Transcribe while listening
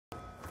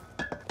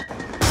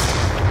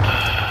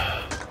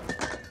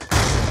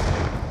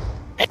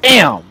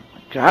Damn!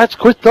 Guys,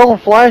 quit throwing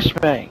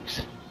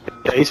flashbangs.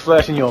 Yeah, he's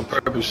flashing you on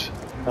purpose.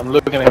 I'm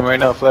looking at him right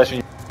now, flashing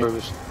you on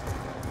purpose.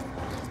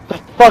 The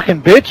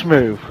fucking bitch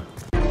move.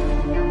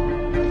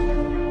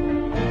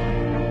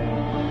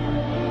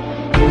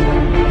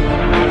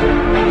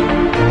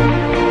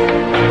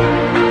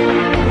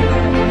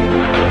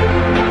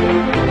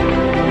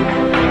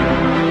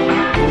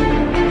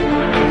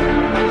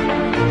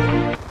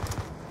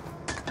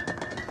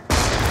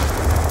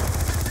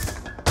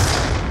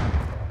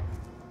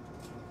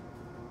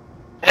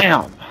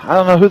 Damn, I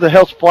don't know who the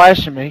hell's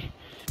flashing me.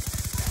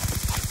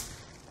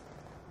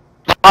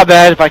 My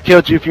bad if I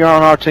killed you if you're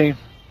on our team.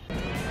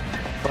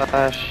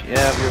 Flash,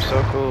 yeah, you're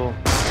so cool.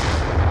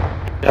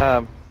 Good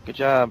job, good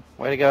job,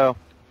 way to go.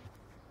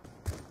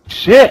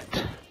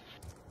 Shit!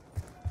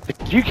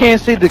 If you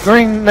can't see the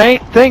green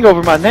thing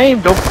over my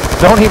name,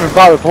 don't even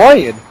bother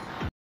playing.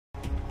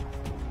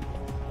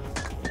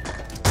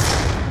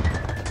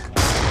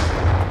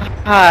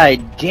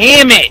 God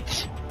damn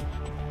it!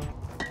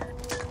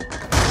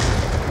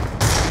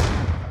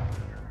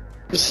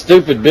 This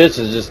stupid bitch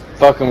is just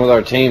fucking with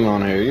our team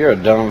on here. You're a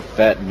dumb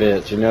fat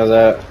bitch, you know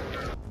that?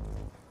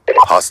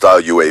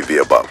 Hostile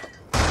UAV above.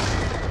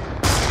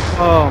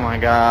 Oh my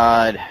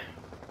god.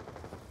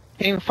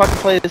 Can't even fucking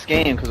play this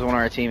game because of one of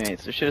our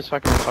teammates. This shit is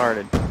fucking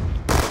retarded.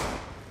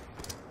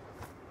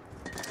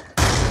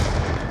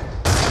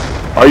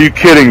 Are you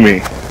kidding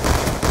me?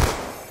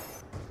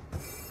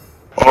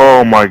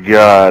 Oh my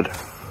god.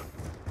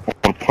 I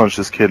want to punch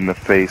this kid in the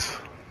face.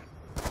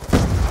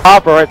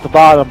 Hopper at the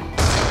bottom.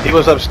 He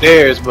was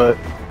upstairs, but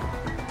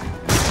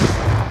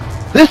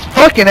This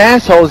fucking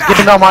asshole is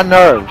getting on my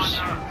nerves.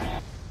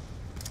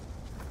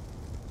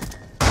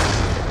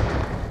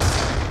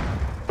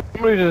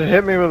 Somebody just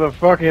hit me with a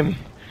fucking...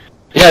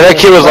 Yeah, that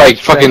kid was like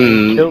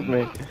flashbang. Killed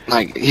me.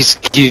 like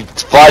he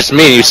flashed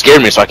me and he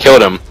scared me, so I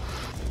killed him.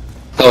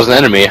 That was an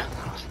enemy.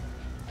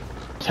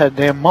 That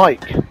damn mic.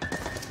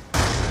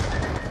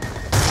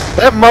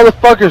 That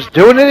motherfucker's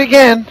doing it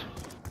again.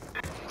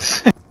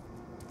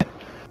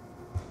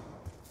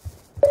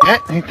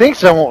 He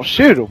thinks I won't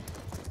shoot him.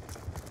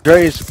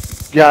 Dre's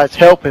guy's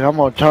helping. I'm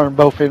gonna turn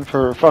both in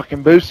for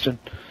fucking boosting.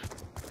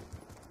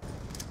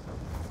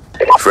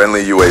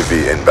 Friendly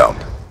UAV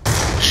inbound.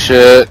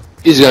 Shit,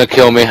 he's gonna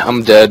kill me.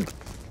 I'm dead.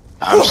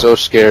 I'm so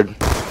scared.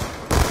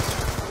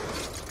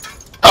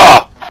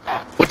 Ah!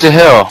 What the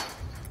hell?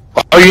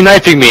 Why are you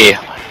knifing me?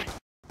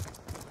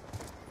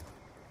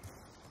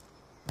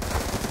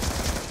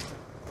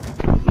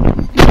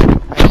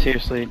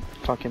 Seriously,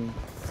 fucking...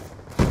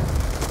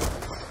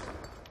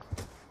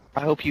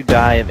 I hope you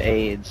die of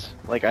AIDS.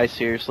 Like, I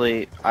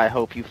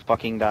hope you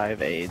fucking die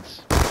of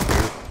AIDS.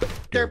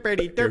 Derp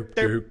derp derp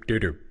derp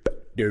derp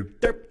derp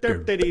derp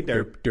derp derp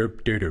derp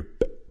derp derp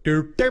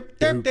derp derp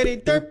derp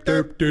derp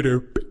derp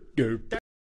derp derp